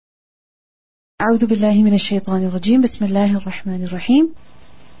أعوذ بالله من الشيطان الرجيم بسم الله الرحمن الرحيم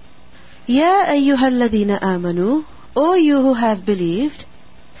يا أيها الذين آمنوا O you who have believed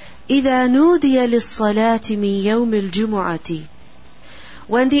إذا نودي للصلاة من يوم الجمعة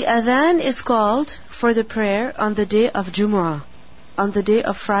When the adhan is called for the prayer on the day of Jumu'ah, on the day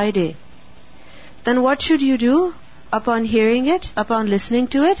of Friday, then what should you do upon hearing it, upon listening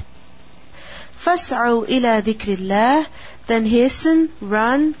to it? فَاسْعَوْا إِلَى ذِكْرِ اللَّهِ Then hasten,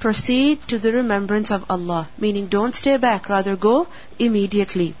 run, proceed to the remembrance of Allah. Meaning don't stay back, rather go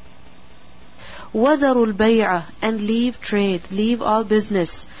immediately. وَذَرُوا الْبَيْعَ And leave trade, leave all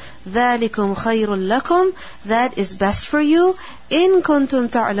business. ذَلِكُمْ خَيْرٌ لَكُمْ That is best for you. إِن كُنْتُمْ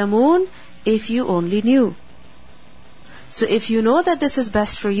تَعْلَمُونَ If you only knew. So if you know that this is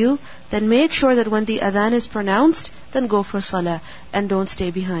best for you, then make sure that when the adhan is pronounced, then go for salah and don't stay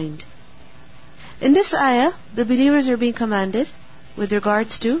behind. In this ayah, the believers are being commanded with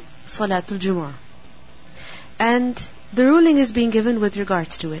regards to Salatul Jumu'ah. And the ruling is being given with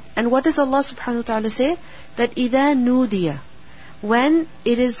regards to it. And what does Allah subhanahu wa ta'ala say? That إِذَا نُودِيَ When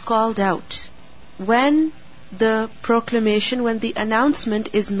it is called out, when the proclamation, when the announcement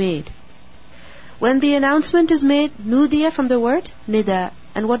is made. When the announcement is made, nudiya from the word nida.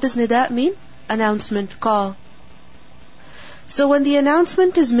 And what does nida mean? Announcement, call. So when the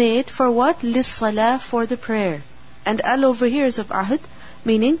announcement is made for what? Lis-salah, for the prayer. And al over here is of ahad,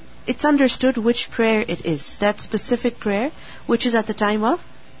 meaning it's understood which prayer it is. That specific prayer, which is at the time of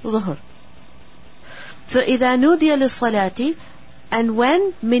zuhur. So إِذَا نُودِيَ لِلصَّلَاةِ And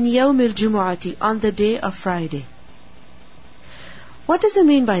when min yawm al-jumu'ati, on the day of Friday. What does it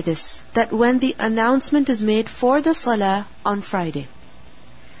mean by this? That when the announcement is made for the salah on Friday.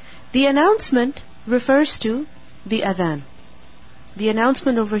 The announcement refers to the adhan. The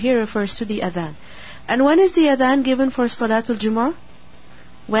announcement over here refers to the adhan. And when is the adhan given for Salatul Jumu'ah?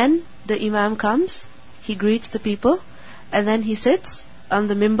 When the imam comes, he greets the people, and then he sits on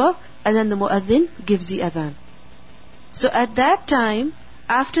the mimbar, and then the muaddin gives the adhan. So at that time,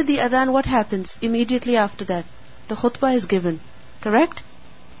 after the adhan, what happens? Immediately after that, the khutbah is given. Correct?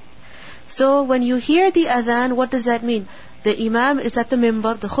 So when you hear the adhan, what does that mean? The imam is at the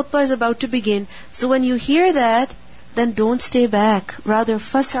mimbar, the khutbah is about to begin. So when you hear that, then don't stay back. Rather,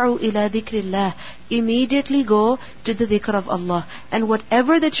 فَاسْعُوا إِلَى ذِكْرِ اللَّهِ Immediately go to the dhikr of Allah. And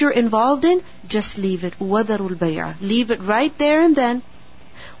whatever that you're involved in, just leave it. وَذَرُوا الْبَيْعَ Leave it right there and then.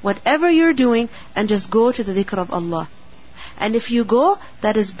 Whatever you're doing, and just go to the dhikr of Allah. And if you go,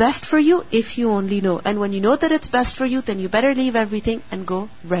 that is best for you if you only know. And when you know that it's best for you, then you better leave everything and go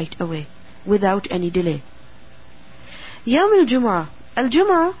right away, without any delay. Yawm al-Jumu'ah.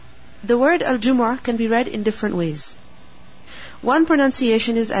 Al-Jumu'ah, the word al-Jumu'ah can be read in different ways. One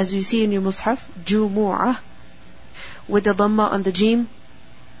pronunciation is, as you see in your mushaf, Jumu'ah, with the dhamma on the jim,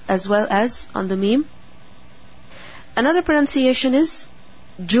 as well as on the mim. Another pronunciation is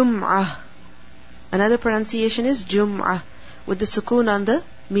Jum'ah. Another pronunciation is Jum'ah, with the sukoon on the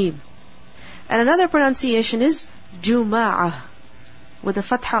mim. And another pronunciation is Juma'ah, with the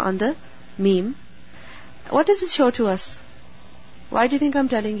fatha on the mim. What does it show to us? Why do you think I'm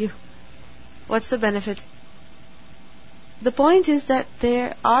telling you? What's the benefit? The point is that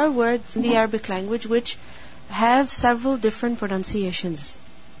there are words in the Arabic language which have several different pronunciations.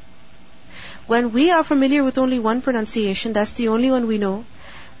 When we are familiar with only one pronunciation, that's the only one we know,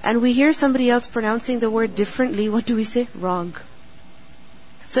 and we hear somebody else pronouncing the word differently, what do we say? Wrong.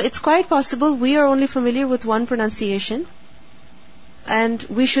 So it's quite possible we are only familiar with one pronunciation, and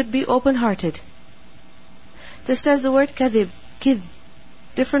we should be open-hearted. Just as the word kadhib, kidh,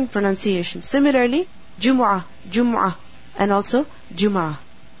 different pronunciation. Similarly, Jumu'ah, Jum'ah, and also Jum'ah.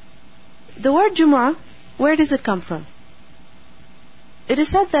 The word Jumu'ah, where does it come from? It is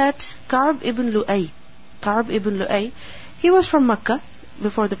said that Ka'b ibn Lu'ay, he was from Makkah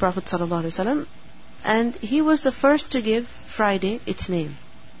before the Prophet ﷺ, and he was the first to give Friday its name.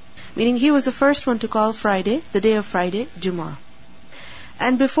 Meaning he was the first one to call Friday, the day of Friday, Jumu'ah.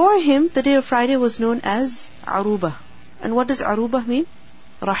 And before him, the day of Friday was known as Aruba. And what does Aruba mean?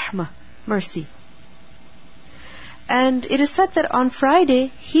 Rahmah, mercy. And it is said that on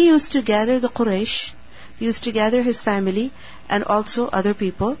Friday, he used to gather the Quraysh, he used to gather his family and also other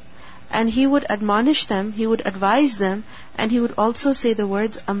people, and he would admonish them, he would advise them, and he would also say the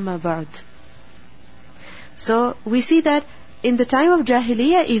words Amma Ba'd. So we see that in the time of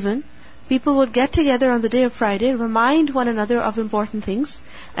Jahiliyyah even, people would get together on the day of Friday, remind one another of important things,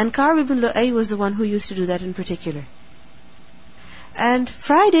 and Ka'b ibn Lu'ay was the one who used to do that in particular. And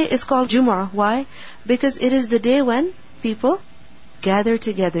Friday is called Jumu'ah. Why? Because it is the day when people gather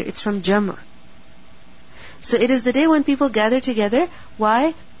together. It's from Jam'. So it is the day when people gather together.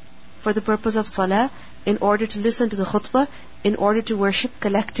 Why? for the purpose of salah, in order to listen to the khutbah, in order to worship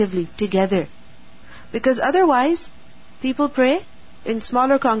collectively, together. Because otherwise, people pray in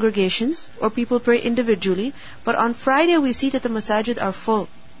smaller congregations, or people pray individually, but on Friday we see that the masajid are full.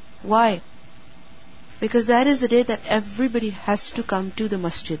 Why? Because that is the day that everybody has to come to the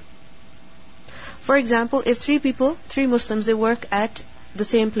masjid. For example, if three Muslims, they work at the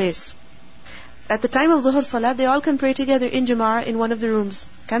same place. At the time of Dhuhr Salah, they all can pray together in Jama'ah in one of the rooms.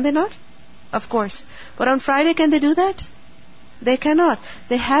 Can they not? Of course. But on Friday, can they do that? They cannot.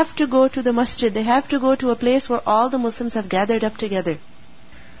 They have to go to the masjid. They have to go to a place where all the Muslims have gathered up together.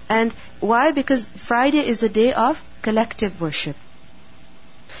 And why? Because Friday is the day of collective worship.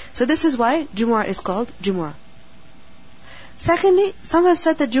 So this is why Jumu'ah is called Jumu'ah. Secondly, some have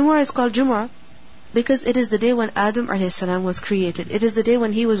said that Jumu'ah is called Jumu'ah because it is the day when Adam a.s. was created. It is the day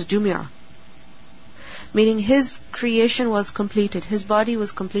when he was Jumi'ah. Meaning his creation was completed. His body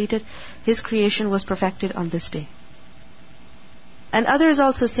was completed. His creation was perfected on this day. And others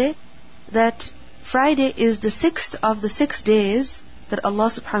also say that Friday is the 6th of the 6 days that Allah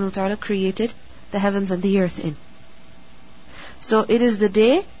subhanahu wa ta'ala created the heavens and the earth in. So it is the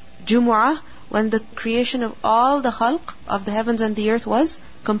day, Jumu'ah, when the creation of all the khalq of the heavens and the earth was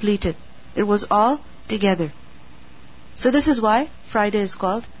completed. It was all together. So this is why Friday is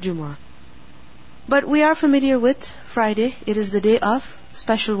called Jumu'ah. But we are familiar with Friday. It is the day of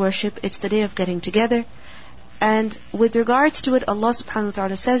special worship. It's the day of getting together. And with regards to it, Allah subhanahu wa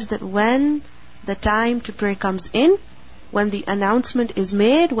ta'ala says that when the time to pray comes in, when the announcement is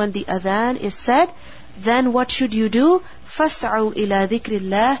made, when the adhan is said, then what should you do? فَاسْعَوْا إِلَى ذِكْرِ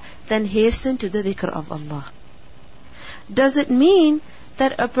اللَّهِ, then hasten to the dhikr of Allah. Does it mean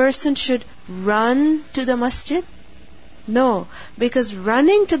that a person should run to the masjid? No, because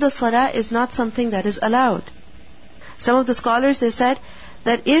running to the salah is not something that is allowed. Some of the scholars, they said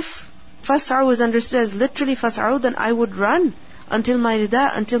that if فَاسْعَوْا is understood as literally فَاسْعَوْا, then I would run until my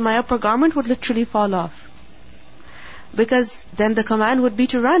rida, until my upper garment would literally fall off. Because then the command would be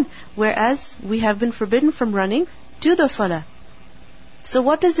to run, whereas we have been forbidden from running to the salah. So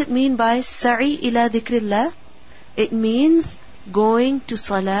what does it mean by sa'i ila dhikrillah? It means going to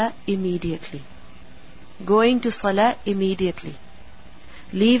salah immediately. Going to salah immediately.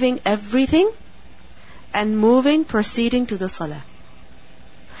 Leaving everything and moving, proceeding to the salah.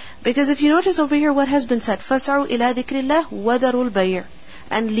 Because if you notice over here what has been said, فَسَعُوا إِلَى ذِكْرِ اللَّهِ وَذَرُوا الْبَيْعِ,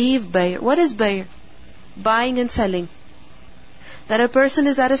 and leave bayr. What is bayr? Buying and selling. That a person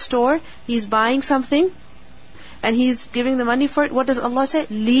is at a store, he's buying something, and he's giving the money for it. What does Allah say?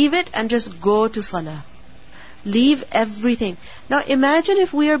 Leave it and just go to salah. Leave everything. Now imagine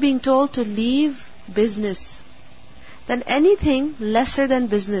if we are being told to leave business, then anything lesser than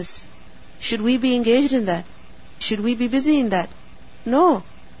business, should we be engaged in that? Should we be busy in that? No.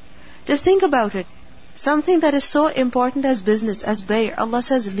 Just think about it. Something that is so important as business, as bayr, Allah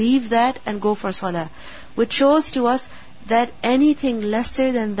says leave that and go for salah, which shows to us that anything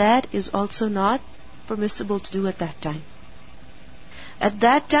lesser than that is also not permissible to do at that time. At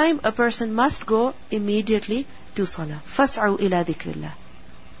that time, a person must go immediately to salah. فَاسْعَوْا إِلَى ذِكْرِ اللَّهِ.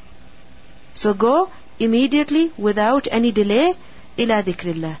 So go immediately, without any delay, إِلَى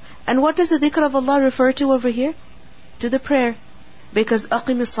ذِكْرِ اللَّهِ. And what does the dhikr of Allah refer to over here? To the prayer. Because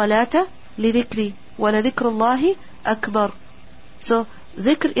أَقِمِ الصَّلَاةَ لِذِكْرِ وَلَذِكْرُ اللَّهِ أَكْبَرُ. So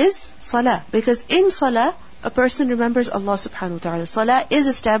dhikr is salah. Because in salah, a person remembers Allah subhanahu wa ta'ala. Salah is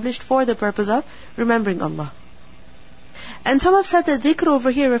established for the purpose of remembering Allah. And some have said that dhikr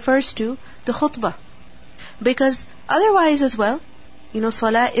over here refers to the khutbah. Because otherwise as well,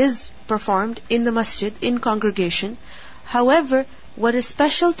 salah is performed in the masjid, in congregation. However, what is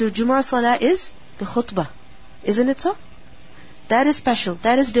special to Jumu'ah salah is the khutbah. Isn't it so? That is special.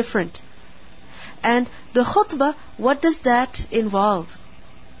 That is different. And the khutbah, what does that involve?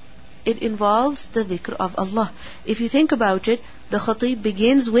 It involves the dhikr of Allah. If you think about it, the khatib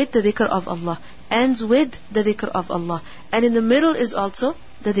begins with the dhikr of Allah, ends with the dhikr of Allah, and in the middle is also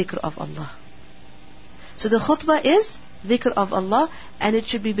the dhikr of Allah. So the khutbah is dhikr of Allah, and it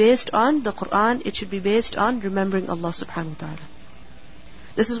should be based on the Quran, it should be based on remembering Allah subhanahu wa ta'ala.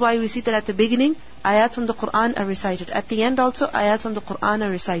 This is why we see that at the beginning, ayat from the Quran are recited. At the end also, ayat from the Quran are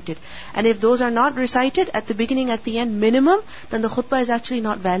recited. And if those are not recited at the beginning, at the end, minimum, then the khutbah is actually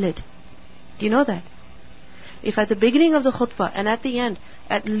not valid. Do you know that? If at the beginning of the khutbah and at the end,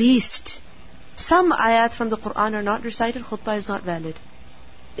 at least some ayat from the Quran are not recited, khutbah is not valid.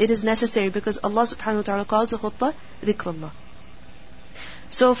 It is necessary because Allah subhanahu wa ta'ala calls the khutbah dhikrullah.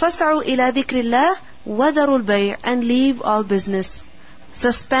 So, فَاسْعُوا إِلَى ذِكْرِ اللَّهِ وَذَرُوا الْبَيْعِ, and leave all business.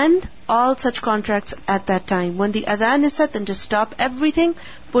 suspend all such contracts at that time. When the adhan is said, then just stop everything,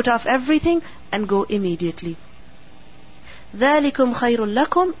 put off everything, and go immediately. ذَلِكُمْ خَيْرٌ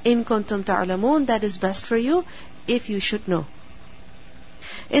لَكُمْ إِن كُنْتُمْ تَعْلَمُونَ. That is best for you if you should know.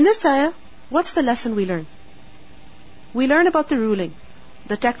 In this ayah, what's the lesson we learn? We learn about the ruling,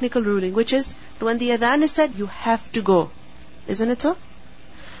 the technical ruling, which is when the adhan is said, you have to go. Isn't it so?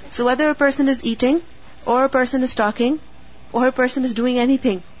 So whether a person is eating, or a person is talking, or a person is doing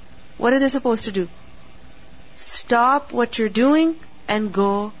anything, what are they supposed to do? Stop what you're doing and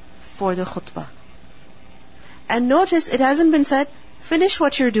go for the khutbah. And notice it hasn't been said, finish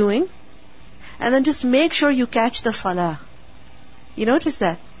what you're doing, and then just make sure you catch the salah. You notice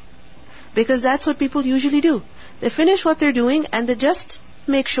that? Because that's what people usually do. They finish what they're doing and they just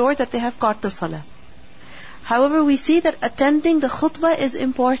make sure that they have caught the salah. However, we see that attending the khutbah is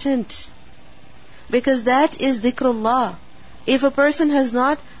important, because that is dhikrullah. If a person has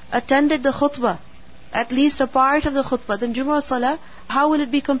not attended the khutbah, at least a part of the khutbah, then Jumu'ah Salah, how will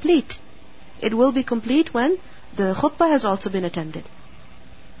it be complete? It will be complete when the khutbah has also been attended.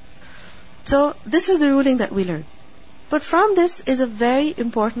 So, this is the ruling that we learn. But from this is a very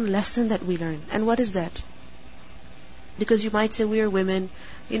important lesson that we learn. And what is that? Because you might say, we are women,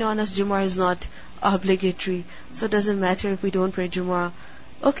 on us Jumu'ah is not obligatory, so it doesn't matter if we don't pray Jumu'ah.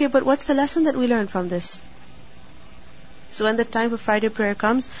 Okay, but what's the lesson that we learn from this? So when the time of Friday prayer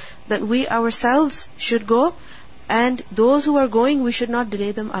comes, that we ourselves should go, and those who are going, we should not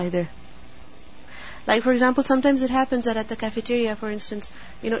delay them either. Like for example, sometimes it happens that at the cafeteria, for instance,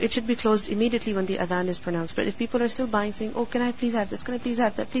 it should be closed immediately when the adhan is pronounced. But if people are still buying, saying, oh, can I please have this? Can I please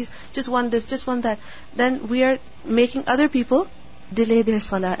have that? Please, just want this, just want that. Then we are making other people delay their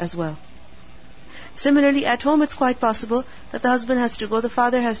salah as well. Similarly, at home it's quite possible that the husband has to go, the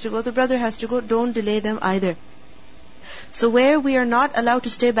father has to go, the brother has to go. Don't delay them either. So where we are not allowed to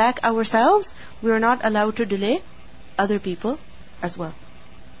stay back ourselves, we are not allowed to delay other people as well.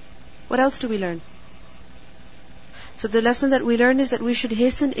 What else do we learn? So the lesson that we learn is that we should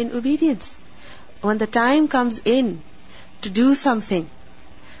hasten in obedience. When the time comes in to do something,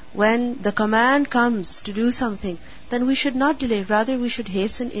 when the command comes to do something, then we should not delay. Rather, we should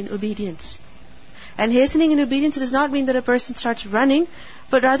hasten in obedience. And hastening in obedience does not mean that a person starts running,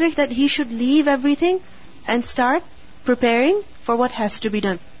 but rather that he should leave everything and start preparing for what has to be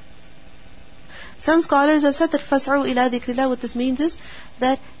done. Some scholars have said that فَاسْعُوا إِلَى ذِكْرِ اللَّهِ. What this means is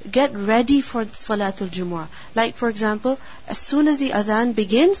that get ready for Salatul Jumu'ah. Like for example, as soon as the adhan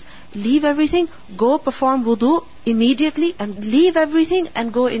begins, leave everything, go perform wudu immediately, and leave everything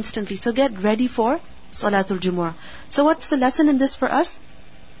and go instantly. So get ready for Salatul Jumu'ah. So what's the lesson in this for us?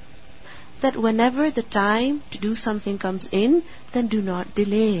 That whenever the time to do something comes in, then do not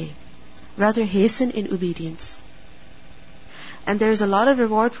delay. Rather hasten in obedience. And there is a lot of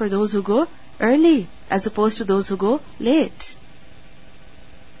reward for those who go early as opposed to those who go late.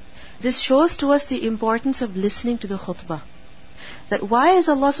 This shows to us the importance of listening to the khutbah. That why is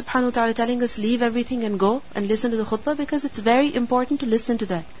Allah subhanahu wa ta'ala telling us leave everything and go and listen to the khutbah? Because it's very important to listen to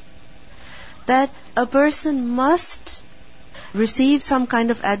that. That a person must receive some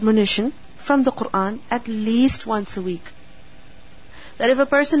kind of admonition from the Quran at least once a week. That if a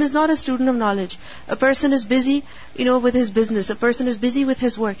person is not a student of knowledge, a person is busy, with his business, a person is busy with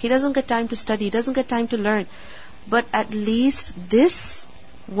his work, he doesn't get time to study, he doesn't get time to learn. But at least this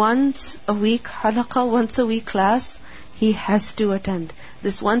once a week halaqah, once a week class, he has to attend.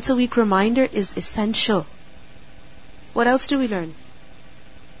 This once a week reminder is essential. What else do we learn?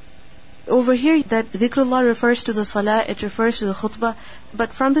 Over here, that dhikrullah refers to the salah, it refers to the khutbah.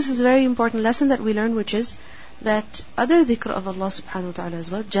 But from this is a very important lesson that we learn, which is that other dhikr of Allah subhanahu wa ta'ala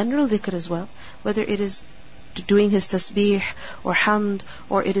as well, general dhikr as well, whether it is doing his tasbih or hamd,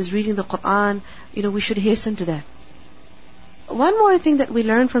 or it is reading the Quran, we should hasten to that. One more thing that we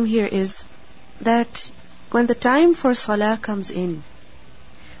learn from here is that when the time for salah comes in,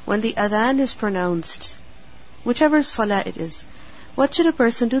 when the adhan is pronounced, whichever salah it is, what should a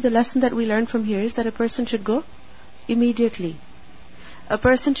person do? The lesson that we learn from here is that a person should go immediately. A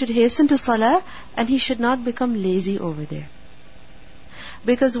person should hasten to salah, and he should not become lazy over there.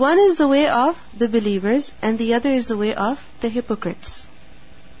 Because one is the way of the believers, and the other is the way of the hypocrites.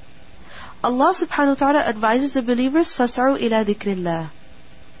 Allah subhanahu wa ta'ala advises the believers, فَاسْعُوا إِلَى ذِكْرِ اللَّهِ.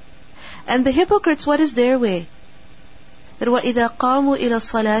 And the hypocrites, what is their way? That وَإِذَا قَامُوا إِلَى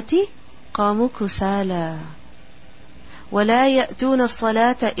الصَّلَاةِ قَامُوا كُسَالًا وَلَا يَأْتُونَ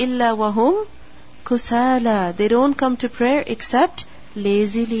الصَّلَاةَ إِلَّا وَهُمْ كُسَالًا. They don't come to prayer except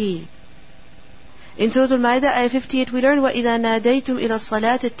lazily. In Surah Al-Ma'idah, ayah 58, we learn, وَإِذَا نَادَيْتُمْ إِلَى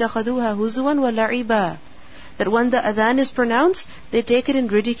الصَّلَاةِ اتَّخَذُوهَا هُزُوًا وَلَعِبًا. that when the adhan is pronounced, they take it in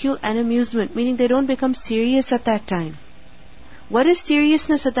ridicule and amusement, meaning they don't become serious at that time. What is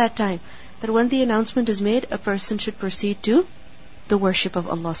seriousness at that time? That when the announcement is made, a person should proceed to the worship of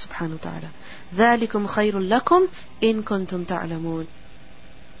Allah subhanahu wa ta'ala. ذَلِكُمْ خَيْرٌ لَكُمْ إِن كُنْتُمْ تَعْلَمُونَ.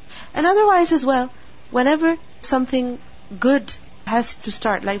 And otherwise as well, whenever something good has to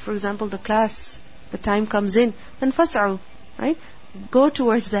start, like for example the class, the time comes in, then فَاسْعُوا, right? Go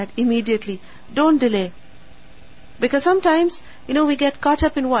towards that immediately. Don't delay. Because sometimes, we get caught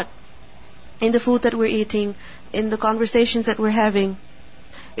up in what? In the food that we're eating, in the conversations that we're having,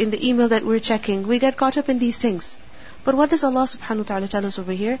 in the email that we're checking. We get caught up in these things. But what does Allah subhanahu wa ta'ala tell us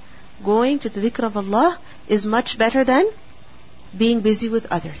over here? Going to the dhikr of Allah is much better than being busy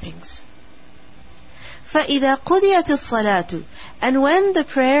with other things. فَإِذَا قُضِيَتِ الصَّلَاةُ. And when the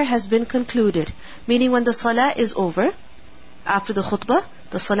prayer has been concluded, meaning when the salah is over, after the khutbah,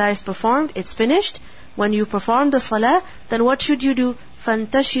 the salah is performed, it's finished. When you perform the salah, then what should you do?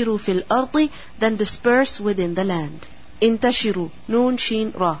 فَانْتَشِرُوا فِي الْأَرْضِ. Then disperse within the land. Intashiru, Noon,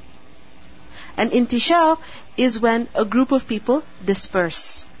 Sheen, Ra. And intishar is when a group of people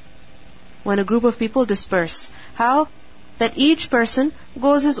disperse. When a group of people disperse. How? That each person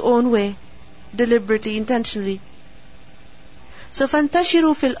goes his own way, deliberately, intentionally. So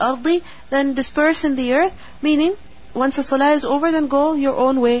فَانْتَشِرُوا فِي الْأَرْضِ. Then disperse in the earth, meaning once the salah is over, then go your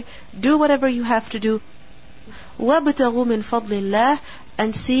own way. Do whatever you have to do. وَابْتَغُوا مِنْ فَضْلِ اللَّهِ.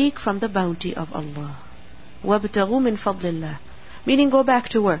 And seek from the bounty of Allah. وَابْتَغُوا مِنْ فَضْلِ اللَّهِ. Meaning go back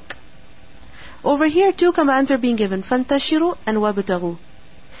to work. Over here, two commands are being given. فَانْتَشِرُوا and وَابْتَغُوا.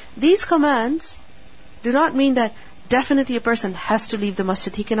 These commands do not mean that definitely a person has to leave the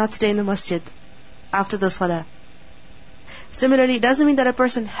masjid. He cannot stay in the masjid after the salah. Similarly, it doesn't mean that a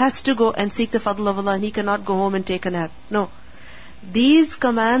person has to go and seek the fadl of Allah and he cannot go home and take a nap. No. These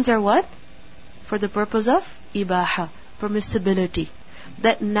commands are what? For the purpose of ibaha, permissibility.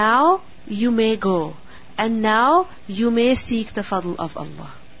 That now you may go. And now you may seek the fadl of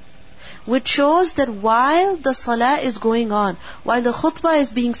Allah. Which shows that while the salah is going on, while the khutbah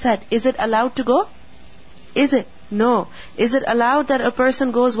is being said, is it allowed to go? Is it? No. Is it allowed that a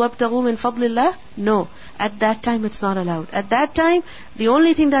person goes وَابْتَغُوا مِنْ فَضْلِ اللَّهِ? No. At that time it's not allowed. At that time, the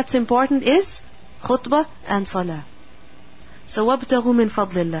only thing that's important is khutbah and salah. So وَابْتَغُوا مِنْ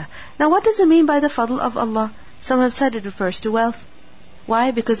فَضْلِ اللَّهِ. Now what does it mean by the fadl of Allah? Some have said it refers to wealth.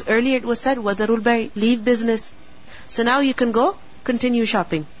 Why? Because earlier it was said, وَذَرُوا الْبَيْعِ, leave business. So now you can go, continue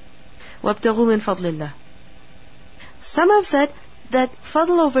shopping. وَابْتَغُوا مِنْ فَضْلِ اللَّهِ. Some have said that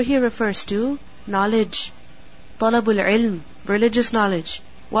fadl over here refers to knowledge. طَلَبُ الْعِلْمِ, religious knowledge.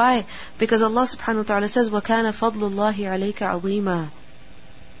 Why? Because Allah subhanahu wa ta'ala says, وَكَانَ فَضْلُ اللَّهِ عَلَيْكَ عَظِيمًا.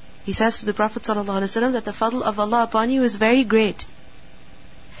 He says to the Prophet sallallahu alaihi wasallam that the fadl of Allah upon you is very great.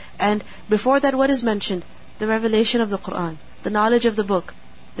 And before that, what is mentioned? The revelation of the Quran, the knowledge of the book,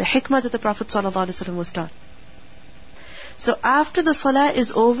 the hikmah that the Prophet sallallahu alaihi wasallam was taught. So after the salah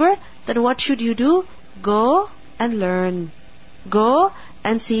is over, then what should you do? Go and learn. Go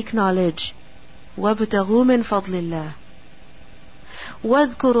and seek knowledge. وَابْتَغُوا مِنْ فَضْلِ اللَّهِ.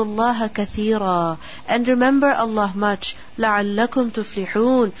 وَاذْكُرُوا اللَّهَ كَثِيرًا. And remember Allah much. لَعَلَّكُمْ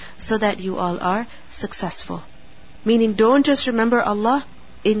تُفْلِحُونَ. So that you all are successful. Meaning, don't just remember Allah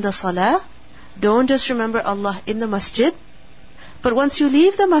in the salah. Don't just remember Allah in the masjid. But once you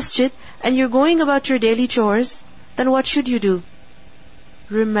leave the masjid and you're going about your daily chores, then what should you do?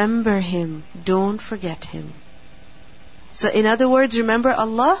 Remember Him. Don't forget Him. So in other words, remember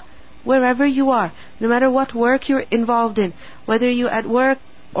Allah wherever you are, no matter what work you're involved in, whether you're at work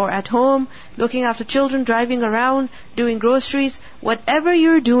or at home, looking after children, driving around, doing groceries, whatever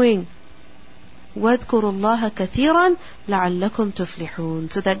you're doing, وَاذْكُرُوا اللَّهَ كَثِيرًا لَعَلَّكُمْ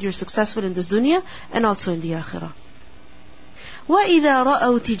تُفْلِحُونَ. So that you're successful in this dunya and also in the akhirah. وَإِذَا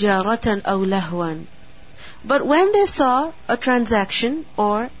رَأَوْا تِجَارَةً أَوْ لَهْوًا. But when they saw a transaction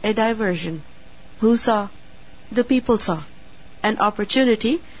or a diversion, who saw? The people saw an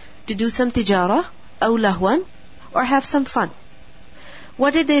opportunity to do some tijara, أو لهwan, or have some fun.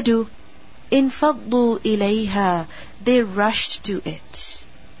 What did they do? انفضوا إليها. They rushed to it.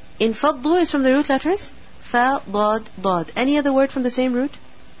 Infaddu is from the root letters fa, dad, dad. Any other word from the same root?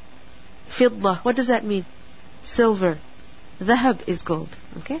 Fidda. What does that mean? Silver. Dhahab is gold.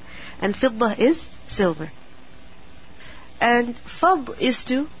 Okay? And fidda is silver. And fad is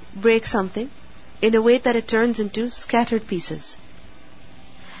to break something in a way that it turns into scattered pieces.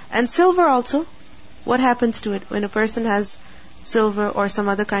 And silver also, what happens to it when a person has silver or some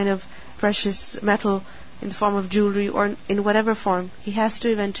other kind of precious metal in the form of jewelry or in whatever form? He has to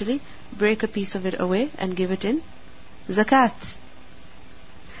eventually break a piece of it away and give it in zakat.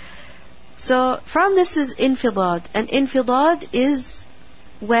 So from this is infidad, and infidad is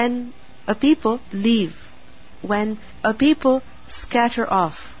when a people leave, when a people scatter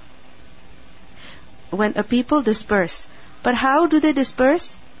off, when a people disperse. But how do they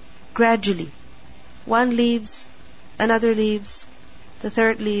disperse? Gradually. One leaves, another leaves, the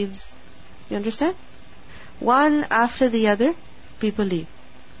third leaves. You understand? One after the other, people leave.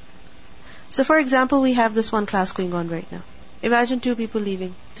 So for example, we have this one class going on right now. Imagine 2 people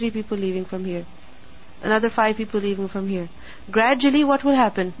leaving, 3 people leaving from here, another 5 people leaving from here. Gradually, what will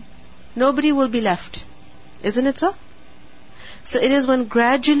happen? Nobody will be left. Isn't it so? So it is when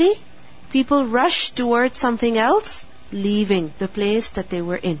gradually people rush towards something else, leaving the place that they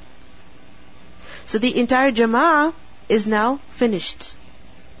were in. So the entire jama'ah is now finished.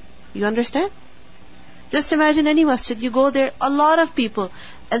 You understand? Just imagine any masjid. You go there, a lot of people,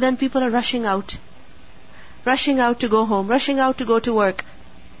 and then people are rushing out to go home, rushing out to go to work.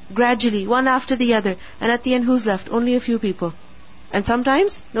 Gradually, one after the other. And at the end, who's left? Only a few people. And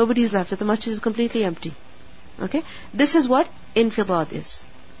sometimes, nobody's left. The masjid is completely empty. Okay? This is what infidad is.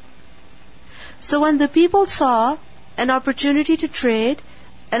 So when the people saw an opportunity to trade,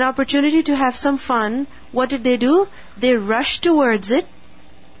 an opportunity to have some fun, what did they do? They rushed towards it,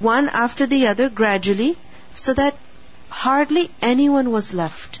 one after the other, gradually, so that hardly anyone was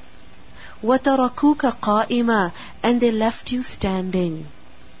left. وَتَرَكُوكَ قَائِمًا, and they left you standing.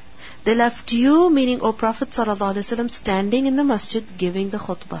 They left you, meaning, O Prophet ﷺ, standing in the masjid giving the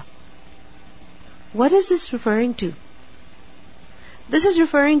khutbah. What is this referring to? This is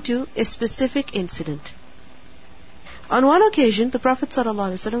referring to a specific incident. On one occasion, the Prophet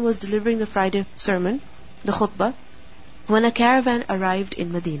ﷺ was delivering the Friday sermon, the khutbah, when a caravan arrived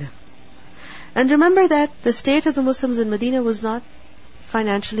in Medina. And remember that the state of the Muslims in Medina was not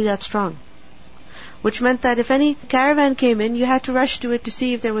financially that strong, which meant that if any caravan came in, you had to rush to it to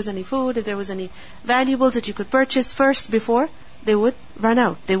see if there was any food, if there was any valuables that you could purchase first before they would run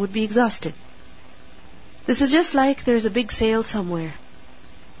out, they would be exhausted. This is just like there's a big sale somewhere,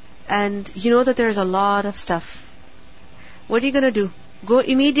 and you know that there's a lot of stuff. What are you going to do? Go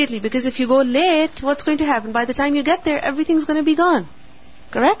immediately, because if you go late, what's going to happen? By the time you get there, everything's going to be gone.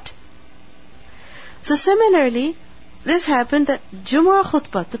 Correct? So similarly, this happened that Jumu'ah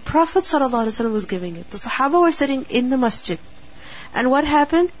khutbah, the Prophet ﷺ was giving it. The Sahaba were sitting in the masjid. And what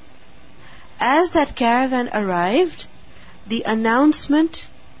happened? As that caravan arrived, the announcement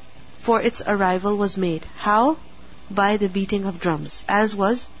for its arrival was made. How? By the beating of drums, as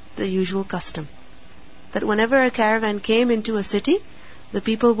was the usual custom. That whenever a caravan came into a city, the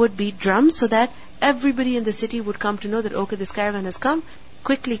people would beat drums so that everybody in the city would come to know that, okay, this caravan has come,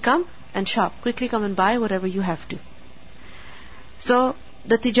 quickly come and shop, quickly come and buy whatever you have to. So,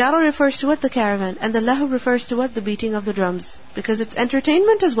 the tijara refers to what? The caravan. And the lahu refers to what? The beating of the drums. Because it's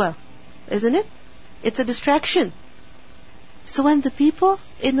entertainment as well. Isn't it? It's a distraction. So when the people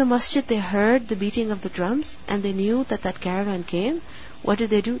in the masjid, they heard the beating of the drums and they knew that that caravan came, what did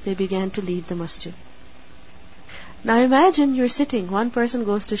they do? They began to leave the masjid. Now imagine you're sitting, one person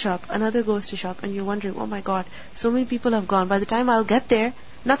goes to shop, another goes to shop, and you're wondering, oh my God, so many people have gone. By the time I'll get there,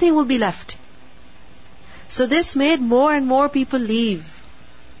 nothing will be left. So this made more and more people leave,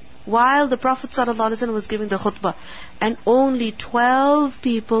 while the Prophet ﷺ was giving the khutbah, and only 12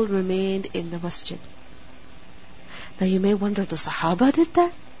 people remained in the masjid. Now you may wonder, the Sahaba did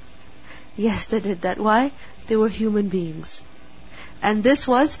that? Yes, they did that. Why? They were human beings. And this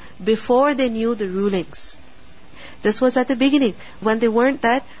was before they knew the rulings. This was at the beginning, when they weren't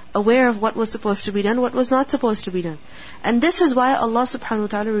that aware of what was supposed to be done, what was not supposed to be done. And this is why Allah subhanahu wa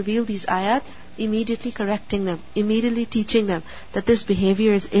ta'ala revealed these ayat, immediately correcting them, immediately teaching them that this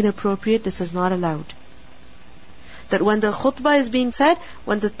behavior is inappropriate, this is not allowed. That when the khutbah is being said,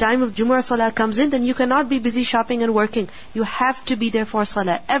 when the time of Jumu'ah Salah comes in, then you cannot be busy shopping and working. You have to be there for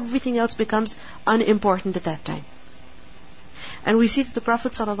Salah. Everything else becomes unimportant at that time. And we see that the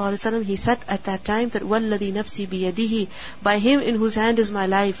Prophet ﷺ, he said at that time that وَالَّذِي نَفْسِي بِيَدِهِ, by him in whose hand is my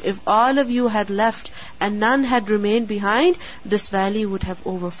life, if all of you had left and none had remained behind, this valley would have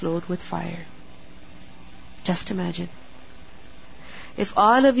overflowed with fire. Just imagine. If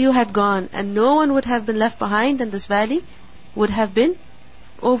all of you had gone and no one would have been left behind, then this valley would have been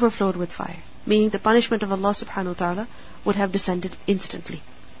overflowed with fire. Meaning the punishment of Allah subhanahu wa ta'ala would have descended instantly.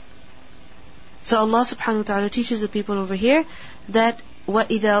 So Allah subhanahu wa ta'ala teaches the people over here that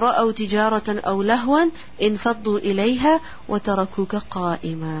وَإِذَا رَأَوْا تِجَارَةً أَوْ لَهْوًا انْفَضُّوا إِلَيْهَا وَتَرَكُوكَ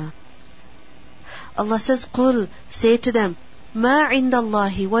قَائِمًا. Allah says, قُل, say to them, مَا عِنْدَ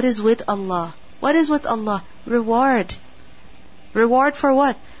اللَّهِ, what is with Allah? What is with Allah? Reward. Reward for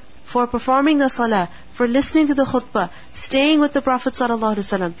what? For performing the salah, for listening to the khutbah, staying with the Prophet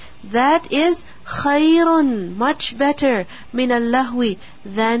ﷺ, that is khayrun, much better, min al-lahwi,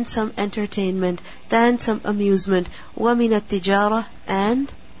 than some entertainment, than some amusement, wa min al-tijara,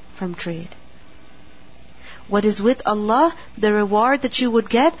 and from trade. What is with Allah, the reward that you would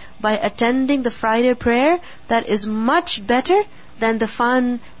get by attending the Friday prayer, that is much better than the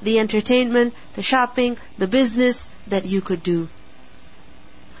fun, the entertainment, the shopping, the business that you could do.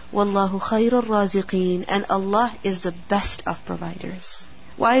 Wallahu khayrul raziqeen, and Allah is the best of providers.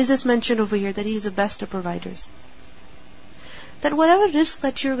 Why is this mentioned over here, that He is the best of providers? That whatever risk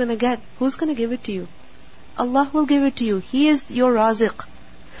that you're going to get, who's going to give it to you? Allah will give it to you. He is your raziq.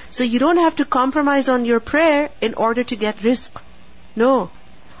 So you don't have to compromise on your prayer in order to get rizq. No.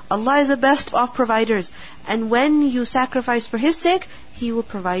 Allah is the best of providers. And when you sacrifice for His sake, He will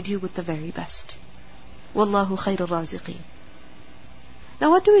provide you with the very best. Wallahu khayrul raziqeen. Now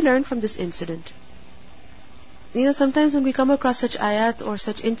what do we learn from this incident? Sometimes when we come across such ayat or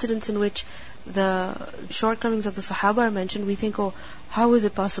such incidents in which the shortcomings of the Sahaba are mentioned, we think, oh, how is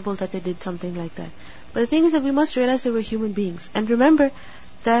it possible that they did something like that? But the thing is that we must realize that we're human beings. And remember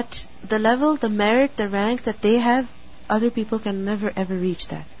that the level, the merit, the rank that they have, other people can never ever reach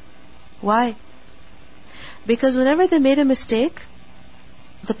that. Why? Because whenever they made a mistake,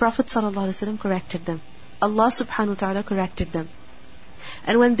 the Prophet ﷺ corrected them. Allah subhanahu wa ta'ala corrected them.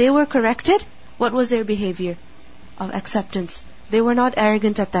 And when they were corrected, what was their behavior? Of acceptance. They were not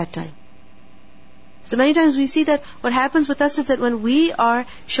arrogant at that time. So many times we see that what happens with us is that when we are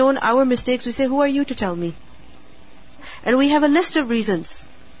shown our mistakes, we say, who are you to tell me? And we have a list of reasons.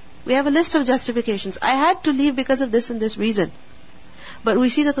 We have a list of justifications. I had to leave because of this and this reason. But we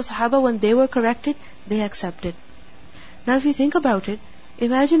see that the Sahaba, when they were corrected, they accepted. Now if you think about it,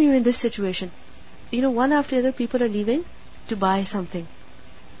 imagine you're in this situation. One after the other people are leaving to buy something.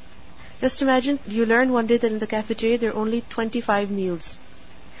 Just imagine, you learn one day that in the cafeteria there are only 25 meals.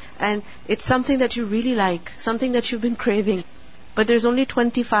 And it's something that you really like, something that you've been craving. But there's only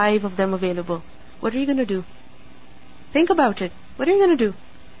 25 of them available. What are you going to do? Think about it. What are you going to do?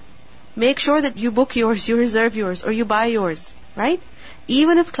 Make sure that you book yours, you reserve yours, or you buy yours, right?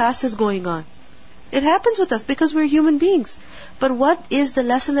 Even if class is going on. It happens with us because we're human beings. But what is the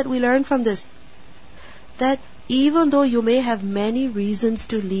lesson that we learn from this? That even though you may have many reasons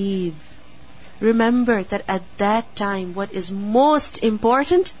to leave, remember that at that time, what is most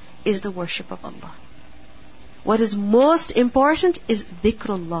important is the worship of Allah. What is most important is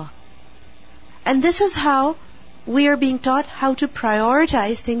dhikrullah. And this is how we are being taught how to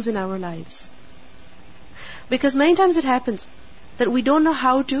prioritize things in our lives. Because many times it happens that we don't know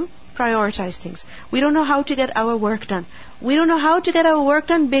how to prioritize things. We don't know how to get our work done. We don't know how to get our work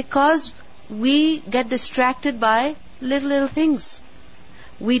done because we get distracted by little things.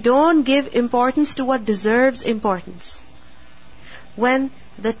 We don't give importance to what deserves importance. When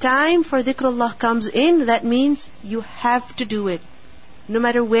the time for dhikrullah comes in, that means you have to do it. No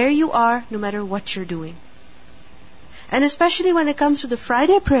matter where you are, no matter what you're doing. And especially when it comes to the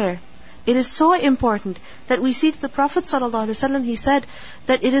Friday prayer, it is so important that we see that the Prophet ﷺ, he said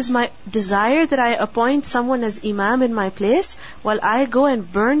that it is my desire that I appoint someone as imam in my place while I go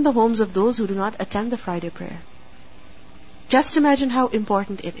and burn the homes of those who do not attend the Friday prayer. Just imagine how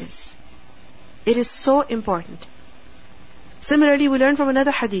important it is. It is so important. Similarly, we learn from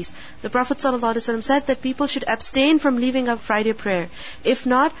another hadith. The Prophet ﷺ said that people should abstain from leaving a Friday prayer. If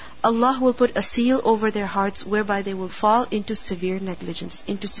not, Allah will put a seal over their hearts whereby they will fall into severe negligence,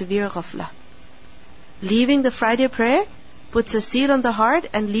 into severe ghafla. Leaving the Friday prayer puts a seal on the heart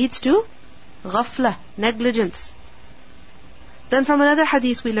and leads to ghafla, negligence. Then from another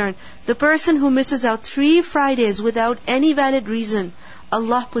hadith we learn, the person who misses out 3 Fridays without any valid reason,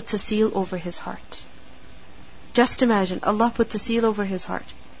 Allah puts a seal over his heart. Just imagine, Allah puts a seal over his heart.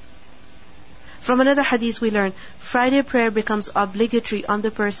 From another hadith we learn, Friday prayer becomes obligatory on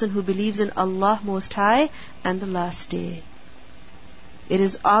the person who believes in Allah Most High and the last day. It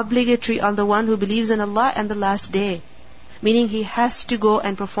is obligatory on the one who believes in Allah and the last day. Meaning he has to go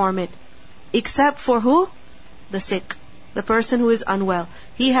and perform it. Except for who? The sick. The person who is unwell.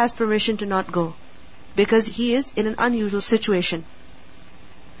 He has permission to not go. Because he is in an unusual situation.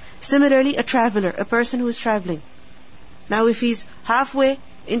 Similarly, a traveler, a person who is traveling. Now if he's halfway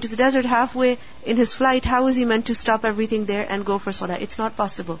into the desert, halfway in his flight, how is he meant to stop everything there and go for salah? It's not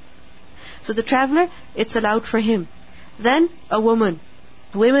possible. So the traveler, it's allowed for him. Then a woman.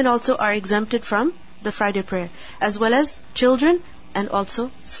 Women also are exempted from the Friday prayer, as well as children and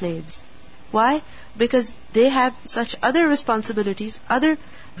also slaves. Why? Because they have such other responsibilities, other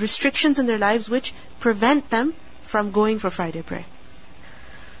restrictions in their lives which prevent them from going for Friday prayer.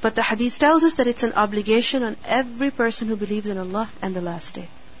 But the hadith tells us that it's an obligation on every person who believes in Allah and the last day.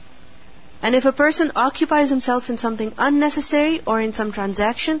 And if a person occupies himself in something unnecessary or in some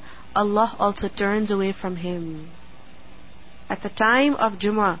transaction, Allah also turns away from him. At the time of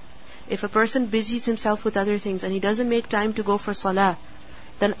Jumu'ah, if a person busies himself with other things and he doesn't make time to go for salah,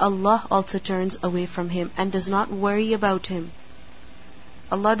 then Allah also turns away from him and does not worry about him.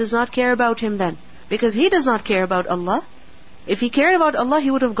 Allah does not care about him then, because He does not care about Allah. If He cared about Allah,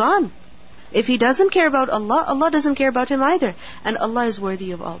 He would have gone. If He doesn't care about Allah, Allah doesn't care about him either. And Allah is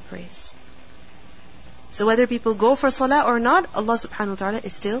worthy of all praise. So whether people go for salah or not, Allah subhanahu wa ta'ala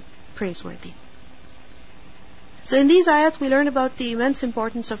is still praiseworthy. So in these ayats, we learn about the immense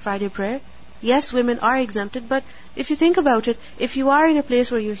importance of Friday prayer. Yes, women are exempted, but if you think about it, if you are in a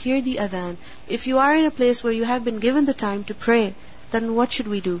place where you hear the adhan, if you are in a place where you have been given the time to pray, then what should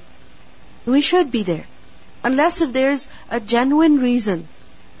we do? We should be there. Unless if there is a genuine reason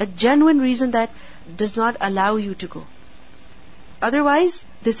that does not allow you to go. Otherwise,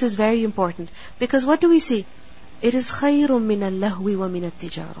 this is very important. Because what do we see? It is خَيْرٌ مِّنَ اللَّهْوِ وَمِنَ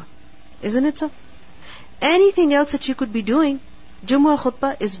التِّجَارَةِ. Isn't it so? Anything else that you could be doing, Jumu'ah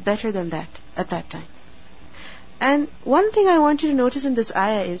khutbah is better than that at that time. And one thing I want you to notice in this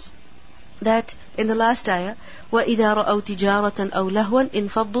ayah is that in the last ayah, وَإِذَا رَأَوْا تِجَارَةً أَوْ لَهْوًا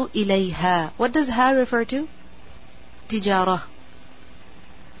انْفَضُّوا إِلَيْهَا. What does ha refer to? Tijara.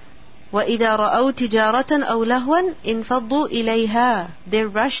 وَإِذَا رَأَوْا تِجَارَةً أَوْ لَهْوًا انْفَضُّوا إِلَيْهَا. They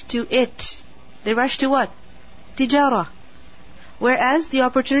rush to it. They rush to what? Tijara. Whereas the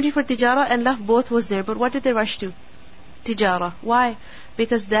opportunity for tijara and lahw both was there, but what did they rush to? Tijara. Why?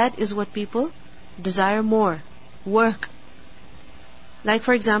 Because that is what people desire more. Work. Like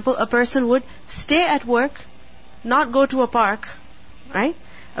for example, a person would stay at work, not go to a park, right?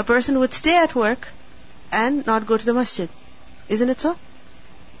 A person would stay at work and not go to the masjid. Isn't it so?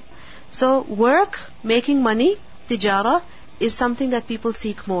 So work, making money, tijara, is something that people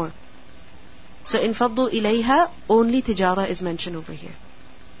seek more. So in faddu ilayha, only tijara is mentioned over here.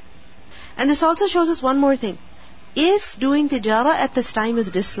 And this also shows us one more thing. If doing tijara at this time is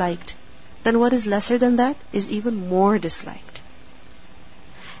disliked, then what is lesser than that is even more disliked.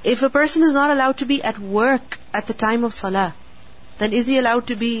 If a person is not allowed to be at work at the time of salah, then is he allowed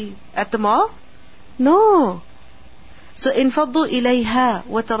to be at the mall? No. So in faddu ilayha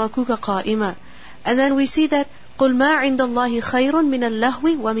wa tarakuka qa'ima. And then we see that قُلْ مَا عِنْدَ اللَّهِ خَيْرٌ مِنَ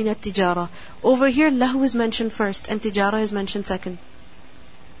اللَّهْوِ وَمِنَ التِّجَارَةِ. Over here, lahw is mentioned first and tijara is mentioned second.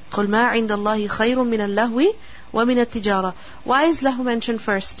 قُلْ مَا عِنْدَ اللَّهِ خَيْرٌ مِنَ اللَّهْوِ وَمِنَ التِّجَارَةِ. Why is lahw mentioned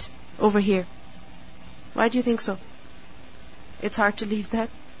first over here? Why do you think so? It's hard to leave that.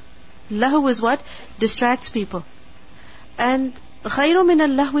 Lahw is what? Distracts people. And خَيْرٌ مِنَ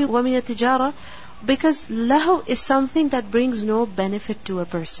اللَّهْوِ وَمِنَ التِّجَارَةِ, because lahw is something that brings no benefit to a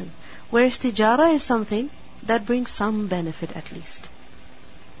person, whereas tijara is something that brings some benefit at least.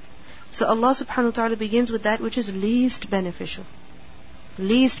 So Allah subhanahu wa ta'ala begins with that which is least beneficial.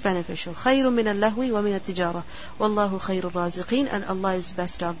 Least beneficial. خَيْرٌ مِنَ اللَّهْوِ وَمِنَ التِّجَارَةِ وَاللَّهُ خَيْرُ الرَّازِقِينَ. And Allah is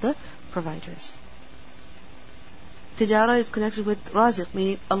best of the providers. Tijara is connected with raziq,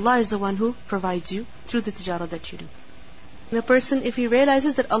 meaning Allah is the one who provides you through the tijara that you do. And a person, if he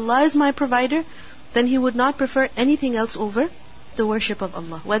realizes that Allah is my provider, then he would not prefer anything else over the worship of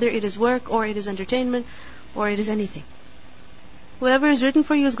Allah, whether it is work or it is entertainment or it is anything. Whatever is written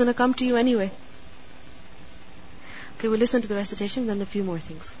for you is going to come to you anyway. Okay, we'll listen to the recitation, then a few more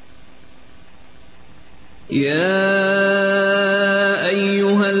things. يا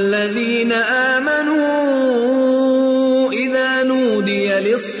أيها الذين آمنوا إذا نودي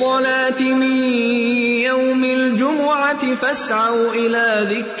للصلاة من يوم الجمعة فاسعوا إلى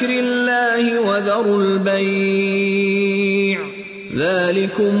ذكر الله وذروا البيع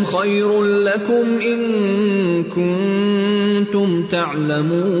ذلكم خير لكم إن كنتم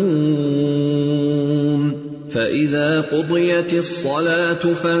تعلمون فإذا قضيت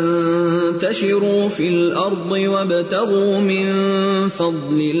الصلاة فانتشروا في الأرض وابتغوا من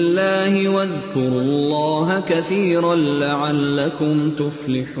فضل الله واذكروا الله كثيرا لعلكم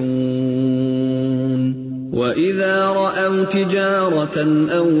تفلحون وإذا رأوا تجارة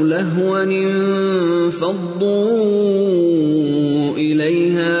أو لهوا انفضوا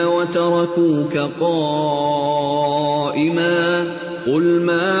إليها وتركوك قائما قل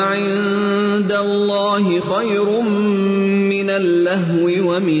ما عند الله خير من اللهو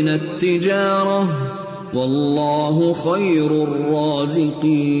ومن التجارة والله خير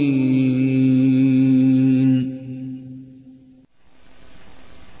الرازقين.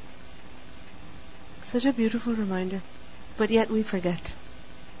 Such a beautiful reminder, but yet we forget.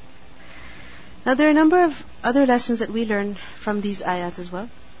 Now there are a number of other lessons that we learn from these ayat as well.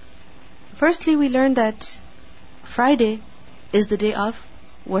 Firstly, we learned that Friday is the day of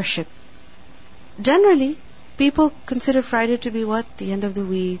worship. Generally, people consider Friday to be what? The end of the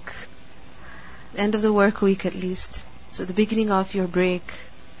week. End of the work week at least. So the beginning of your break.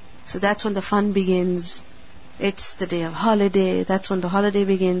 So that's when the fun begins. It's the day of holiday. That's when the holiday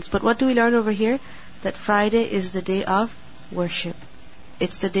begins. But what do we learn over here? That Friday is the day of worship.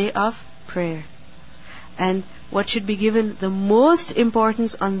 It's the day of prayer. And what should be given the most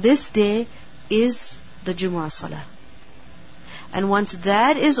importance on this day is the Jumu'ah Salah. And once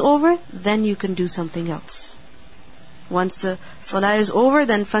that is over, then you can do something else. Once the Salah is over,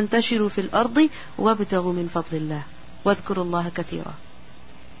 then فَانْتَشِرُوا فِي الْأَرْضِ وَابْتَغُوا مِنْ فَضْلِ اللَّهِ وَاذْكُرُوا اللَّهَ كَثِيرًا.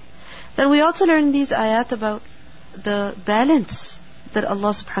 Then we also learn in these ayat about the balance that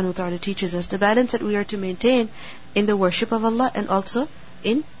Allah subhanahu wa ta'ala teaches us. The balance that we are to maintain in the worship of Allah and also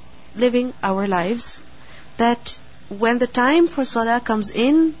in living our lives. That when the time for Salah comes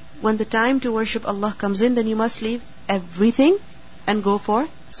in, when the time to worship Allah comes in, then you must leave everything and go for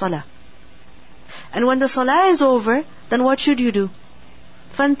Salah. And when the Salah is over, then what should you do?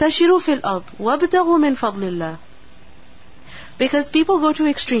 فَانْتَشِرُوا فِي الْأَرْضِ وَابْتَغُوا مِنْ فَضْلِ اللَّهِ. Because people go to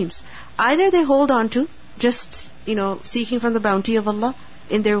extremes. Either they hold on to just, seeking from the bounty of Allah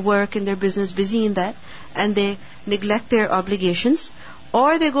in their work, in their business, busy in that, and they neglect their obligations,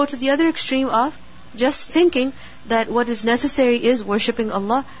 or they go to the other extreme of just thinking that what is necessary is worshipping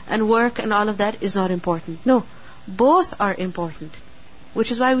Allah, and work and all of that is not important. No, both are important.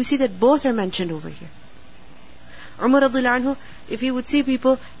 Which is why we see that both are mentioned over here. Umar radhiyallahu anhu, if he would see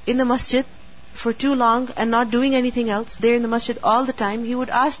people in the masjid for too long and not doing anything else, they're in the masjid all the time, he would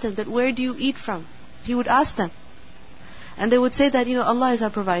ask them that, where do you eat from? He would ask them. And they would say that, Allah is our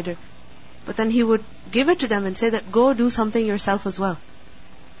provider. But then he would give it to them and say that, go do something yourself as well.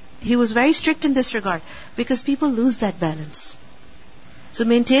 He was very strict in this regard, because people lose that balance. So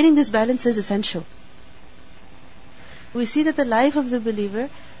maintaining this balance is essential. We see that the life of the believer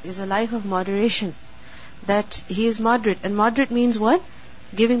is a life of moderation. That he is moderate. And moderate means what?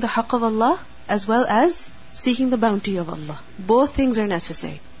 Giving the haqq of Allah as well as seeking the bounty of Allah. Both things are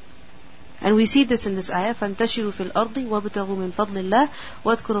necessary. And we see this in this ayah, فَانْتَشِرُوا فِي الْأَرْضِ وَابْتَغُوا مِنْ فَضْلِ اللَّهِ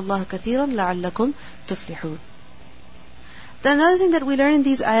وَاذْكُرُوا اللَّهَ كَثِيرًا لَعَلَّكُمْ تُفْلِحُونَ. Then another thing that we learn in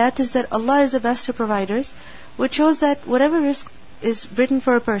these ayat is that Allah is the best of providers, which shows that whatever risk is written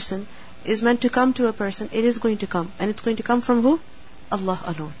for a person, is meant to come to a person, it is going to come. And it's going to come from who? Allah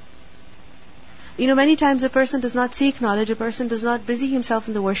alone. Many times a person does not seek knowledge, a person does not busy himself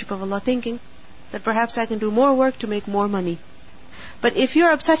in the worship of Allah, thinking that perhaps I can do more work to make more money. But if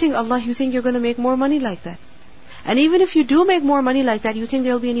you're upsetting Allah, you think you're going to make more money like that. And even if you do make more money like that, you think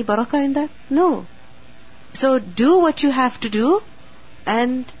there'll be any barakah in that? No. So do what you have to do,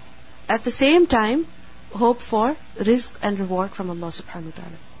 and at the same time, hope for rizq and reward from Allah subhanahu wa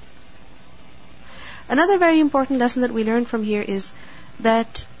ta'ala. Another very important lesson that we learn from here is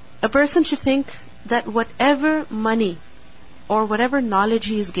that a person should think that whatever money or whatever knowledge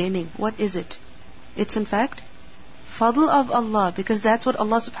he is gaining, what is it? It's in fact fadl of Allah, because that's what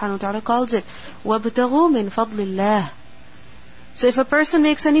Allah subhanahu wa ta'ala calls it. وَابْتَغُوا مِنْ فَضْلِ اللَّهِ. So if a person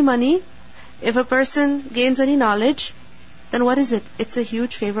makes any money, if a person gains any knowledge, then what is it? It's a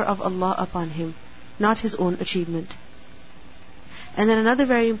huge favor of Allah upon him, not his own achievement. And then another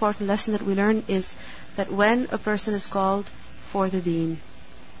very important lesson that we learn is that when a person is called for the deen,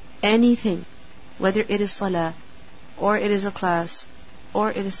 anything, whether it is salah, or it is a class, or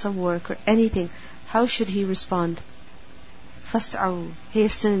it is some work, or anything, how should he respond? فَاسْعَوْا,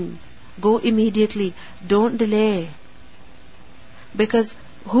 hasten, go immediately, don't delay. Because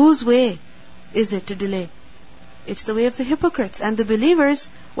whose way is it to delay? It's the way of the hypocrites. And the believers,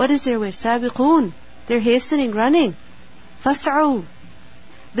 what is their way? سَابِقُونَ, they're hastening, running. فَاسْعَوْا,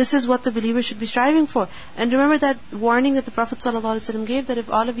 this is what the believer should be striving for. And remember that warning that the Prophet ﷺ gave, that if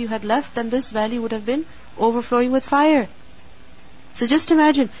all of you had left, then this valley would have been overflowing with fire. So just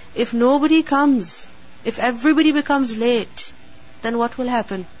imagine, if nobody comes, if everybody becomes late, then what will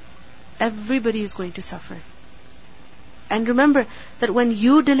happen? Everybody is going to suffer. And remember that when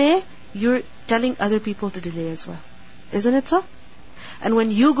you delay, you're telling other people to delay as well. Isn't it so? And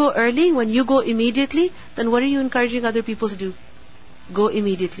when you go early, when you go immediately, then what are you encouraging other people to do? Go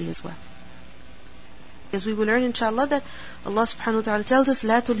immediately as well. Because we will learn inshallah that Allah subhanahu wa ta'ala tells us,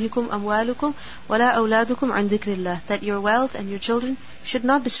 لا تلهكم أموالكم ولا أولادكم عن ذكر الله, that your wealth and your children should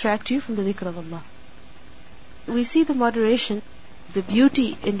not distract you from the dhikr of Allah. We see the moderation, the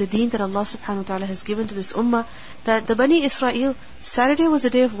beauty in the deen that Allah subhanahu wa ta'ala has given to this ummah, that the Bani Israel, Saturday was a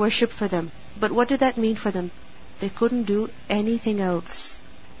day of worship for them. But what did that mean for them? They couldn't do anything else.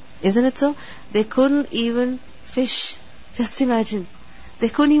 Isn't it so? They couldn't even fish. Just imagine. They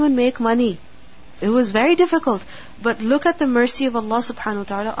couldn't even make money. It was very difficult. But look at the mercy of Allah subhanahu wa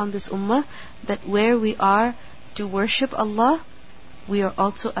ta'ala on this ummah, that where we are to worship Allah, we are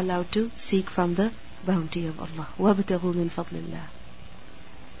also allowed to seek from the bounty of Allah. وَابْتَغُوا مِن فَضْلِ اللَّهِ.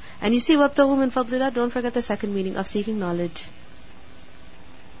 And you see, وَابْتَغُوا مِن فَضْلِ اللَّهِ, don't forget the second meaning of seeking knowledge.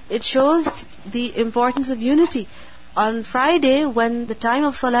 It shows the importance of unity. On Friday, when the time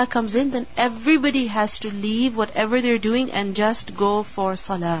of Salah comes in, then everybody has to leave whatever they're doing and just go for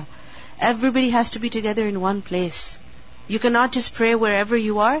Salah. Everybody has to be together in one place. You cannot just pray wherever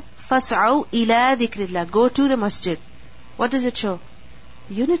you are. فَاسْعَوْا إِلَىٰ ذِكْرِ اللَّهِ. Go to the masjid. What does it show?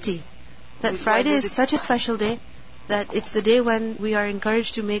 Unity. That Friday is such a special day that it's the day when we are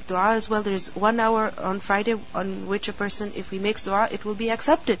encouraged to make dua as well. There is 1 hour on Friday on which a person, if he makes dua, it will be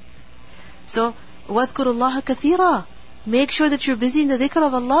accepted. So, وَاذْكُرُوا اللَّهَ كَثِيرًا. Make sure that you're busy in the dhikr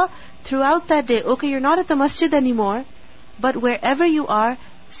of Allah throughout that day. Okay, you're not at the masjid anymore, but wherever you are,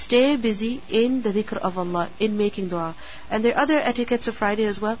 stay busy in the dhikr of Allah, in making dua. And there are other etiquettes of Friday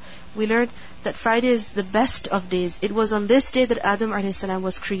as well. We learned that Friday is the best of days. It was on this day that Adam a.s.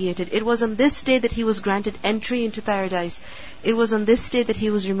 was created. It was on this day that he was granted entry into paradise. It was on this day that he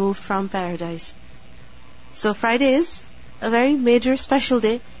was removed from paradise. So Friday is a very major, special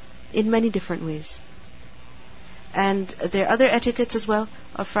day in many different ways. And there are other etiquettes as well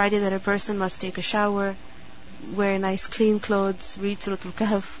of Friday, that a person must take a shower, wear nice clean clothes, read Surah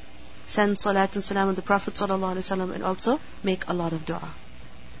Al-Kahf, send salat and salam on the Prophet ﷺ, and also make a lot of dua.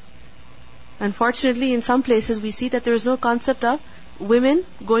 Unfortunately, in some places we see that there is no concept of women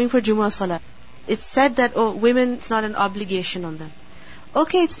going for Jummah Salah. It's said that, women, it's not an obligation on them.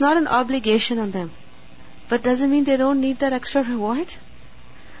 Okay, it's not an obligation on them, but doesn't mean they don't need that extra reward.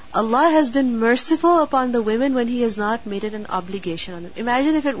 Allah has been merciful upon the women when He has not made it an obligation on them.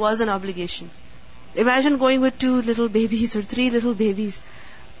 Imagine if it was an obligation. Imagine going with 2 little babies or 3 little babies,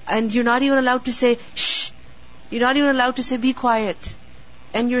 and you're not even allowed to say, shh. You're not even allowed to say, be quiet.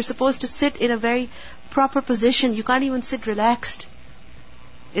 And you're supposed to sit in a very proper position. You can't even sit relaxed.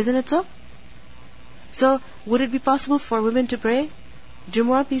 Isn't it so? So, would it be possible for women to pray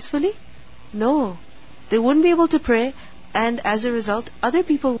Jumu'ah peacefully? No. They wouldn't be able to pray, and as a result, other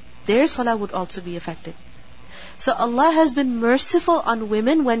people, their salah would also be affected. So Allah has been merciful on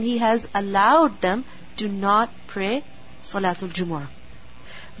women when He has allowed them to not pray Salatul Jumu'ah.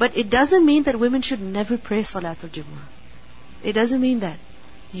 But it doesn't mean that women should never pray Salatul Jumu'ah. It doesn't mean that.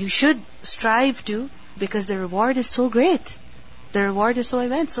 You should strive to, because the reward is so great. The reward is so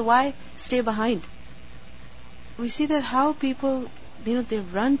immense. So why stay behind? We see that how people, they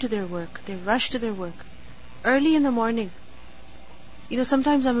run to their work. They rush to their work. Early in the morning.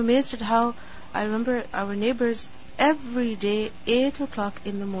 Sometimes I'm amazed at how, I remember our neighbors, every day, 8 o'clock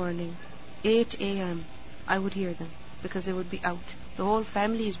in the morning, 8 a.m., I would hear them, because they would be out. The whole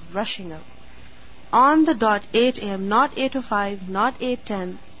family is rushing out. On the dot, 8 a.m., not 8:05, not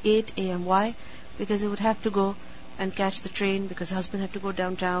 8:10, 8 a.m. Why? Because they would have to go and catch the train, because the husband had to go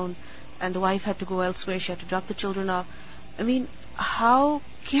downtown, and the wife had to go elsewhere, she had to drop the children off. I mean, how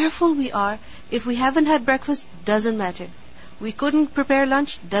careful we are. If we haven't had breakfast, doesn't matter. We couldn't prepare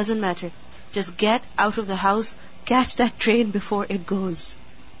lunch, doesn't matter. Just get out of the house, catch that train before it goes.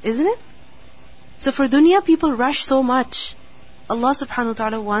 Isn't it? So for dunya, people rush so much. Allah subhanahu wa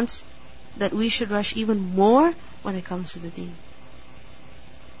ta'ala wants that we should rush even more when it comes to the deen.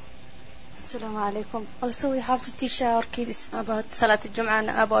 Assalamu alaikum. Also, we have to teach our kids about Salat al-Jum'ah and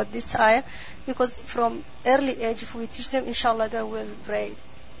about this ayah, because from early age, if we teach them, inshallah, they will pray.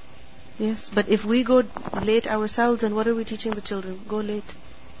 Yes, but if we go late ourselves, then what are we teaching the children? Go late.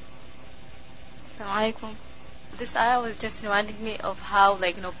 Assalamu alaikum. This ayah was just reminding me of how,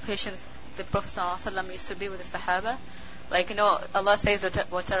 patient the Prophet ﷺ used to be with the Sahaba. Allah says,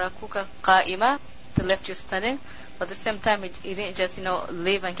 وَتَرَكُوكَ قَائِمًا, they left you standing, but at the same time, he didn't just,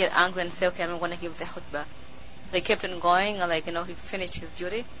 leave and get angry and say, okay, I'm going to give the khutbah. They kept on going, and he finished his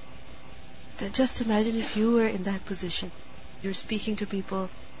duty. Just imagine if you were in that position. You're speaking to people,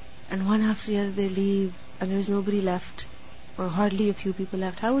 and one after the other they leave, and there's nobody left, or hardly a few people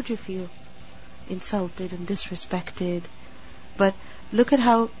left. How would you feel? Insulted and disrespected. But look at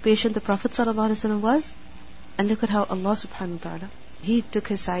how patient the Prophet ﷺ was, and look at how Allah subhanahu wa ta'ala, He took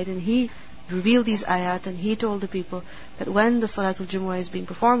his side and He revealed these ayat, and He told the people that when the Salatul Jumu'ah is being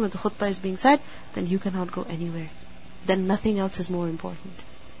performed, when the khutbah is being said, then you cannot go anywhere. Then nothing else is more important.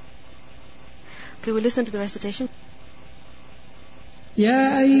 Okay, we'll listen to the recitation.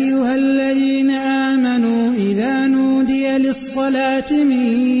 يا أيها الذين آمنوا إذا نودي للصلاة من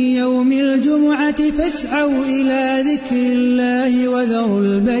يوم الجمعة فاسعوا إلى ذكر الله وذروا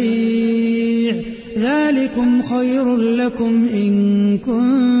البيع ذلك ذلكم خير لكم إن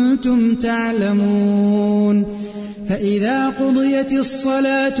كنتم تعلمون فإذا قضيت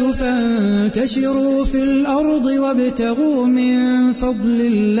الصلاة فانتشروا في الأرض وابتغوا من فضل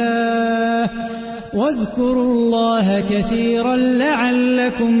الله واذكروا الله كثيرا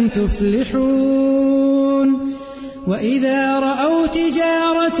لعلكم تفلحون وإذا رأوا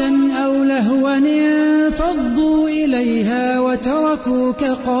تجارة أو لهوا انفضوا إليها وتركوك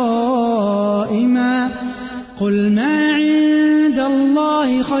قائما قل ما عند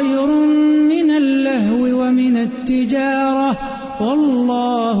الله خير من اللهو ومن التجارة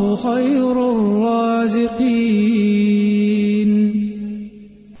والله خير الرازقين.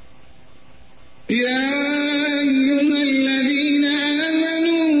 يا أيها الذين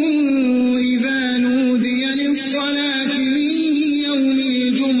آمنوا إذا نودي للصلاة من يوم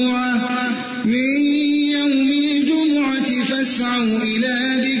الجمعة فاسعوا إلى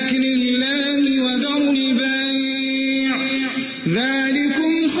ذكر الله وذروا البيع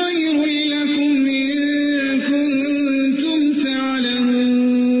ذلكم خير لكم إن كنتم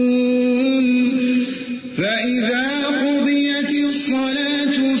تعلمون فإذا قضيت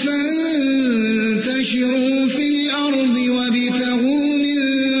الصلاة فانتشروا في الأرض وابتغوا من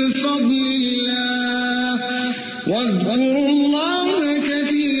فضل الله واذكروا الله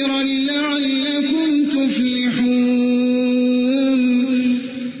كثيرا لعلكم تفلحون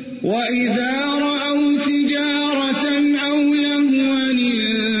وإذا رأوا تجارة أو لهوا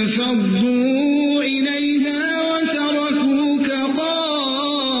انفضوا إليها وتركوك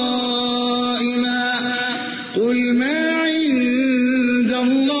قائما قل ما عند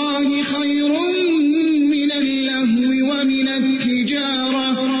الله خير من اللهو ومن التجارة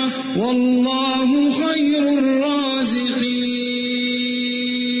والله خير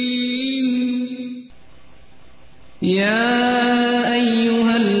الرازقين. يا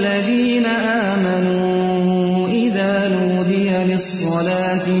أيها الذين آمنوا إذا نودي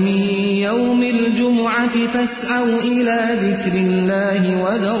للصلاة من يوم الجمعة فاسعوا إلى ذكر الله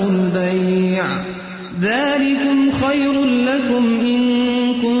وذروا البيع ذلكم خير لكم إن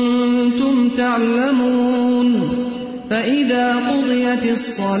كنتم تعلمون فإذا قضيت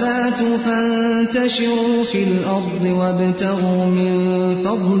الصلاة فانتشروا في الأرض وابتغوا من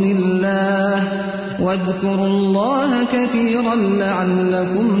فضل الله واذكروا الله كثيرا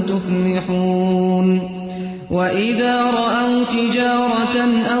لعلكم تفلحون وإذا رأوا تجارة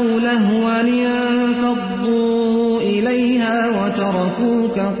أو لهوا انفضوا إليها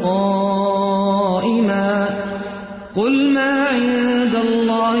وتركوك قائما قل ما عند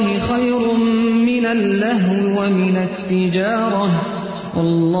الله خير من اللهو ومن التجارة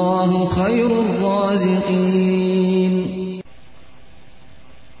والله خير الرازقين.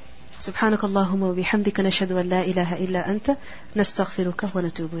 سبحانك اللهم وبحمدك نشهد أن لا إله إلا أنت نستغفرك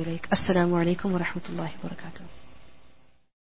ونتوب إليك. السلام عليكم ورحمة الله وبركاته.